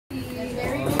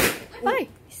Ay!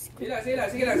 Sila.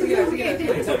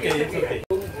 It's okay.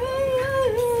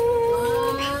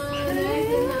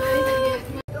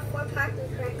 Before parking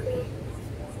correctly.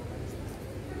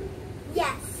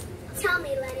 Yes. Tell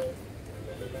me, Lenny.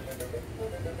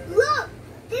 Look!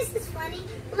 This is funny.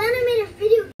 Lenny made a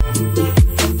video.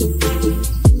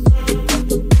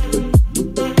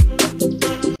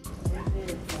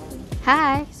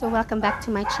 Hi! So welcome back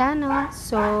to my channel.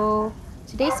 So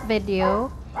today's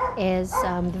video is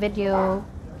the video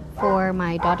for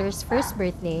my daughter's first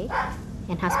birthday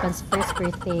and husband's first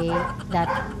birthday that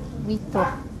we took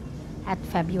at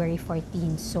February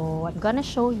 14. So I'm gonna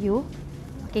show you.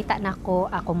 Makita na ako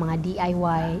mga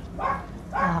DIY,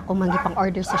 ako mga gipang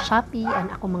order sa Shopee,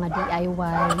 and ako mga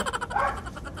DIY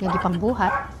nga gipang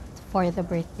buhat for the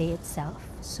birthday itself.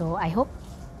 So I hope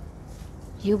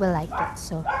you will like it.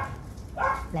 So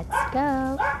let's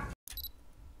go.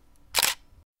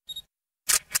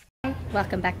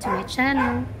 Welcome back to my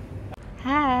channel.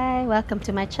 Hi, welcome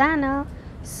to my channel.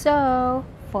 So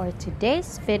for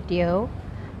today's video,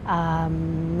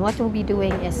 what we'll be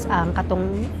doing is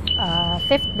katong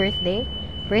 5th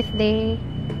birthday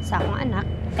sa akong anak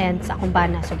and sa akong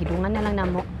bana. So gidungan na lang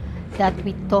namo that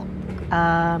we took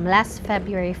last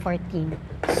February 14.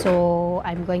 So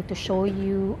I'm going to show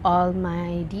you all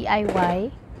my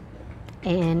DIY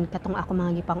and katong ako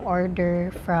mga gipang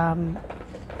order from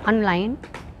online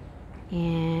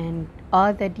and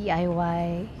all the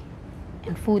DIY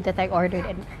and food that I ordered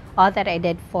and all that I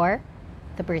did for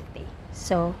the birthday.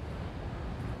 So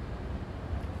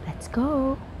let's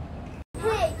go.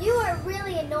 Hey, you are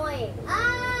really annoying.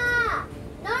 Ah!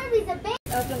 Nari's a baby.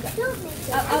 Don't make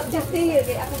it. Just stay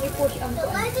here. Ako may push ang The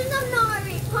Legend of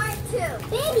Nari Part 2.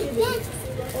 Baby, thanks.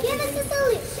 Give us a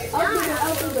solution.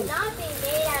 I'll do them. Not being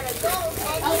made out of gold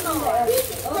anymore. We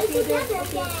can play together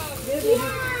again.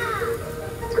 Yeah.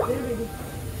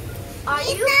 Are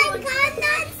you going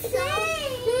to say?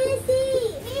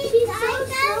 She's so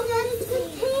slow that it's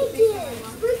contagious.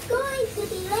 We're going to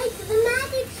be late to the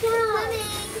magic show.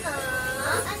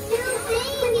 A new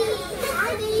baby.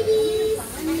 Hi, babies.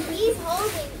 And he's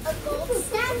holding a gold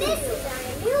staff. This is our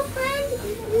new friend,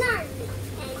 Narvi.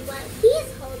 And what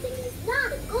he's holding is not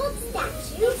a gold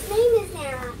statue. Its name is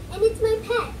Nara, and it's my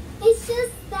pet. It's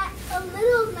just that a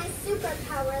little of my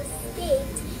superpower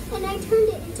escaped, and I turned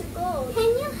it into gold. Can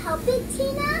you help it,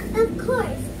 Tina? Of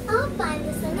course. I'll find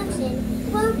the solution.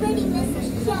 We're ready,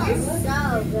 Mrs. Show. You're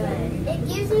so good. It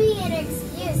gives me an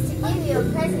excuse to give you a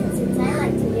present since I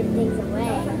like to give things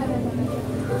away.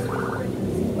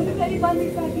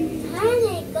 Turn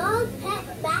a gold pet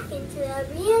back into a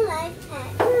real-life pet.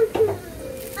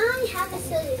 I have a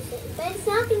solution, but it's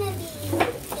not going to be easy.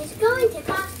 It's going to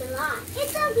cost a lot.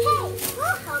 It's okay.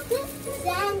 We'll help it.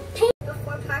 Then pay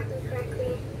before parking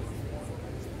correctly.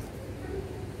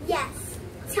 Yes.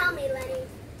 Tell me, Lenny.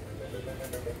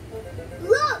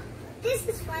 Look! This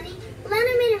is funny.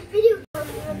 Lenny made a video.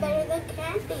 You were better than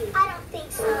Kathy. I don't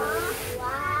think so.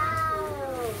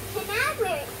 Wow. Can I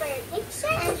wear it for a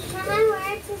picture? And can I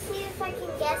wear it to see if I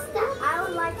can guess that? I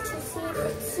would like to see if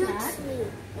it suits me.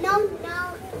 No,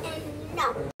 and no.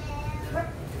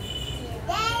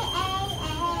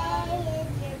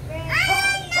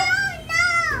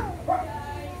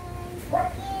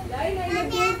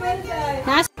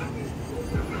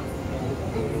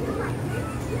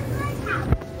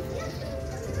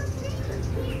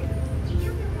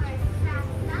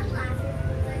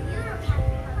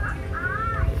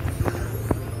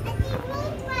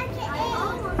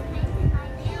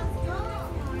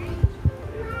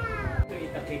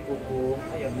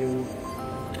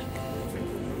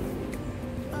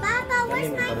 Papa,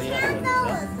 where's my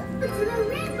candles? It's in a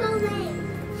rainbow lake.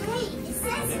 Hey, it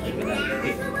says it now.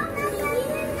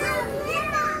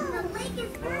 The lake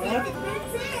is protected.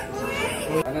 That's it.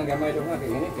 Anong gamay dong nga kay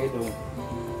kay dong.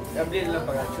 Update lang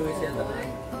pag choice yan daw.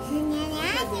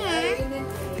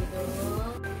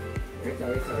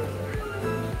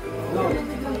 No.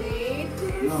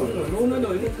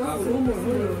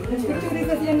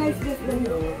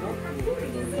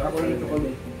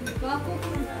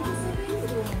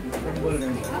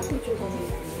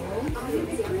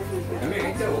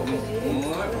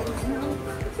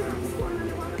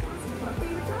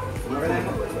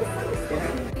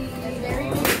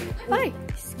 Bye.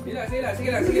 Sige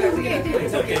lang.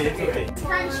 It's okay.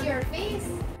 Punch your face.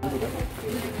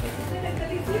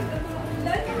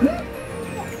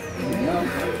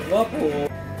 Guwapo.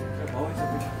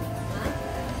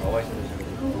 Baway sa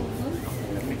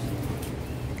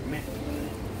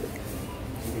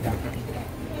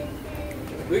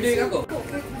Pwede ako.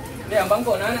 Di, ang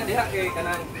bangko na diha kay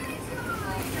kanang.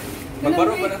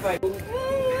 Magbaro ba na 5?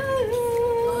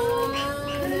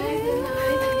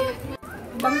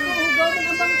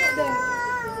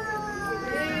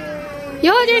 You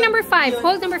hold your number 5.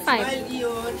 Hold number 5. Smile,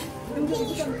 Iyon.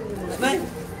 Smile.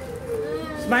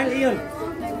 Smile, Iyon.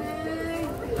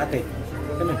 Ate,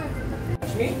 come on.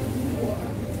 Me?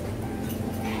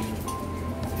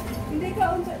 Hindi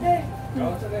ka unsa de.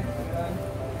 Kaon sa kay.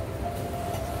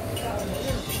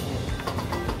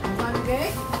 Mangge?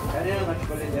 Kani na mas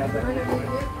kulit yata.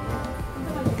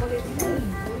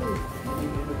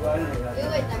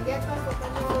 Wait, nagyat pa ko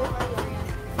kanino.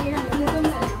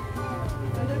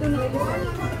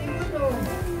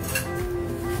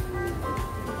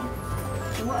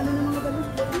 Ano na mga balon?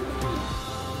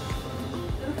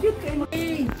 Cute kayo mo.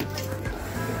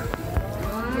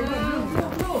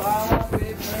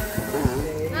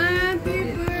 Happy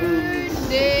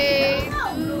birthday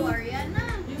to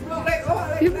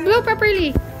you. Blow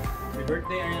properly. Happy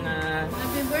birthday, Ariana.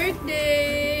 Happy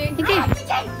birthday. Okay.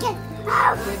 Go.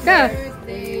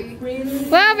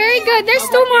 Wow, very good. There's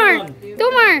 2 more. 2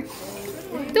 more.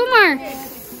 2 more.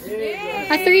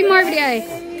 3 more for the eye.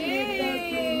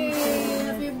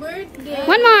 Happy birthday. 1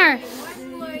 more.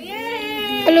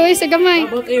 Hello, isa gamay.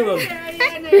 About Aaron.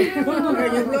 You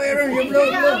blow, Aaron. You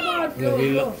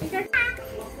blow.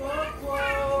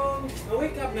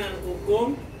 Wake up na ang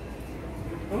kukum.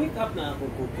 Wake up na ang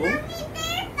kukum.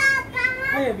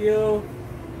 I love you.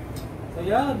 I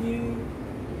love you.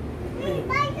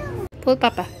 Pull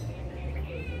Papa.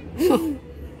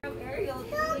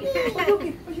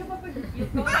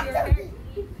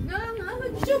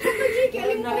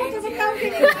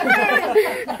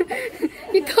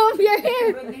 You comb your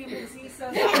hair.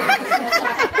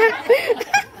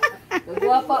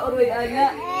 Guwapa uroy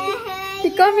ana.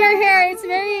 You comb your hair. It's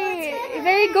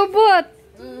very gubot.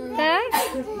 Huh?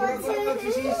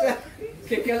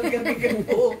 Kikal-kal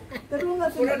po.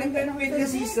 Pura nang ganapin na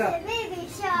sisa. Baby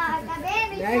shark, a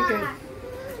baby shark.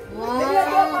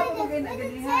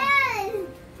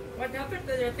 What happened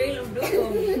to your tail of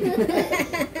doom?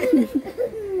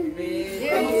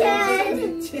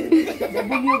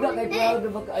 Nabunyo ka kay proud na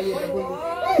baka ayo nabunyo.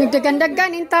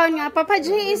 Nagdagandagan in town nga. Papa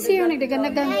J is here.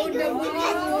 Nagdagandagan.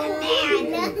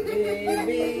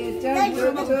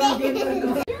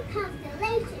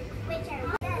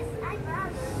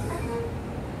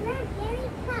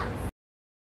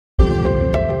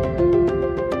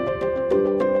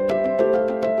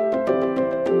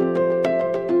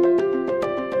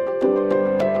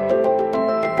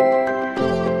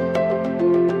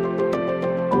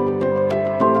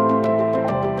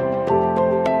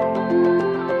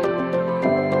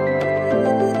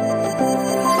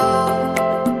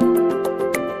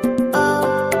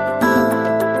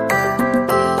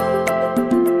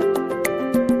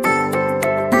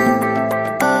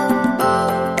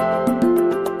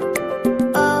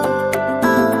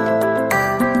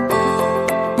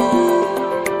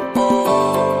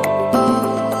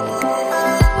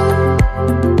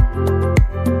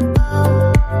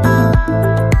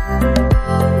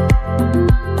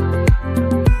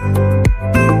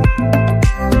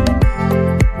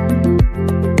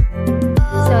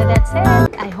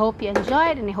 Hope you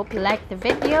enjoyed and I hope you liked the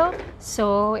video.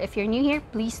 So if you're new here,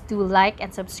 please do like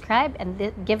and subscribe and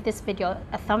give this video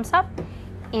a thumbs up,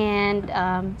 and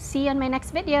see you on my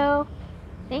next video.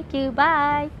 Thank you.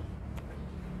 Bye.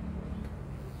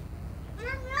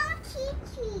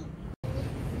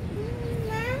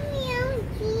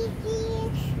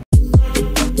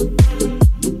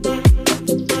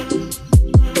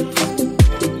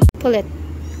 Pull it.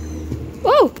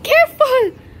 Oh,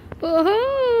 careful!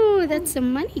 Oh, that's a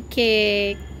money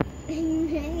cake.